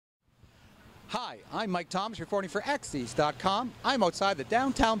Hi, I'm Mike Thomas reporting for X's.com. I'm outside the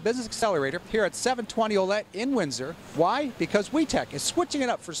Downtown Business Accelerator here at 720 Olette in Windsor. Why? Because WeTech is switching it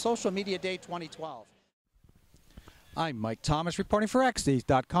up for Social Media Day 2012. I'm Mike Thomas reporting for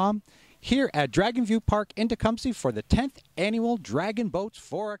X's.com here at Dragon View Park in Tecumseh for the 10th annual Dragon Boats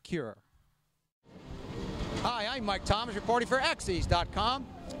for a Cure. Hi, I'm Mike Thomas reporting for X's.com.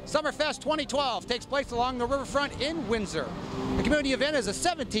 Summerfest 2012 takes place along the riverfront in Windsor. The community event is a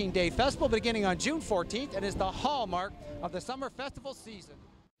 17-day festival beginning on June 14th and is the hallmark of the summer festival season.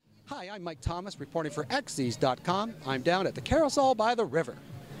 Hi, I'm Mike Thomas reporting for X's.com. I'm down at the Carousel by the river.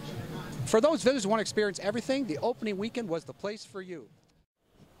 For those visitors who want to experience everything, the opening weekend was the place for you.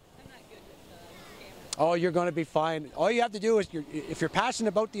 I'm not good with cameras. Oh, you're going to be fine. All you have to do is, if you're passionate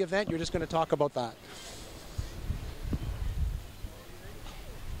about the event, you're just going to talk about that.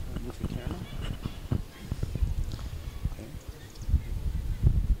 Move the camera. Okay.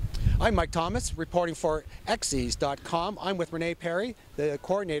 I'm Mike Thomas reporting for X's.com. I'm with Renee Perry, the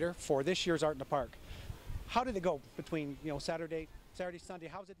coordinator for this year's Art in the Park. How did it go between Saturday, Sunday?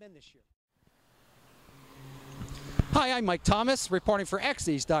 How's it been this year? Hi, I'm Mike Thomas reporting for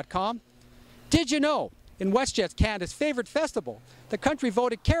X's.com. Did you know, in WestJet's Canada's favorite festival, the country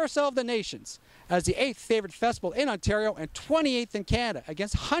voted Carousel of the Nations as the 8th favorite festival in Ontario and 28th in Canada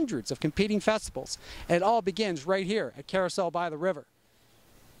against hundreds of competing festivals. And it all begins right here at Carousel by the river.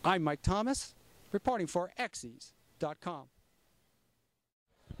 I'm Mike Thomas reporting for X's.com.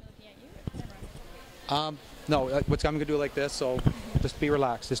 No, I'm going to do it like this, so just be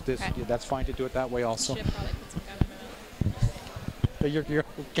relaxed. Okay. Yeah, that's fine to do it that way also. Should probably put some gum in my mouth. You're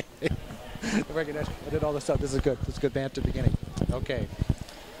okay. The recognition. I did all this stuff. This is good. This is good banter at the beginning. Okay.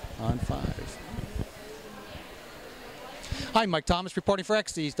 On 5. Hi, Mike Thomas reporting for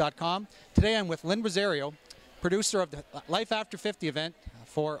X's.com. Today I'm with Lynn Rosario, producer of the Life After 50 event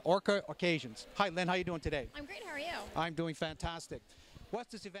for Orca Occasions. Hi, Lynn. How are you doing today? I'm great. How are you? I'm doing fantastic.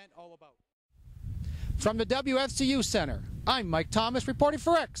 What's this event all about? From the WFCU Center, I'm Mike Thomas reporting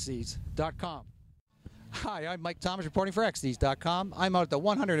for X's.com. Hi, I'm Mike Thomas reporting for X's.com. I'm out at the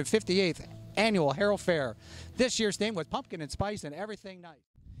 158th Annual Harrow Fair. This year's theme was Pumpkin and Spice and Everything Nice.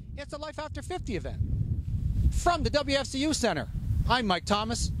 It's a Life After 50 event. From the WFCU Center, I'm Mike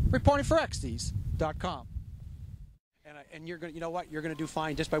Thomas reporting for X's.com. And you're going, you know what? You're going to do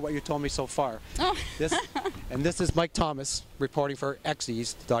fine just by what you told me so far. Oh. This is Mike Thomas reporting for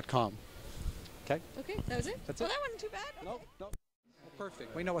X's.com. Okay. Okay, that was it? That's well, it. that wasn't too bad. Okay. No.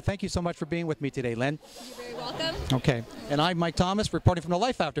 Perfect. Well, you know what? Thank you so much for being with me today, Lynn. You're very welcome. Okay. And I'm Mike Thomas reporting from the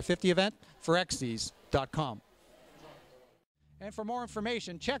Life After 50 event for X's.com. And for more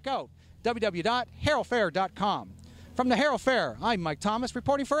information, check out www.harrowfair.com. From the Harrow Fair, I'm Mike Thomas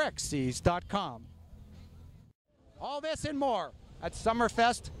reporting for X's.com. All this and more at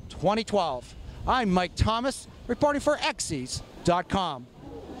Summerfest 2012. I'm Mike Thomas reporting for X's.com.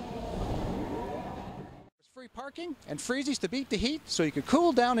 Free parking and freezies to beat the heat so you can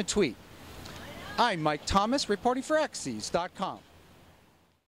cool down and tweet. I'm Mike Thomas reporting for X's.com.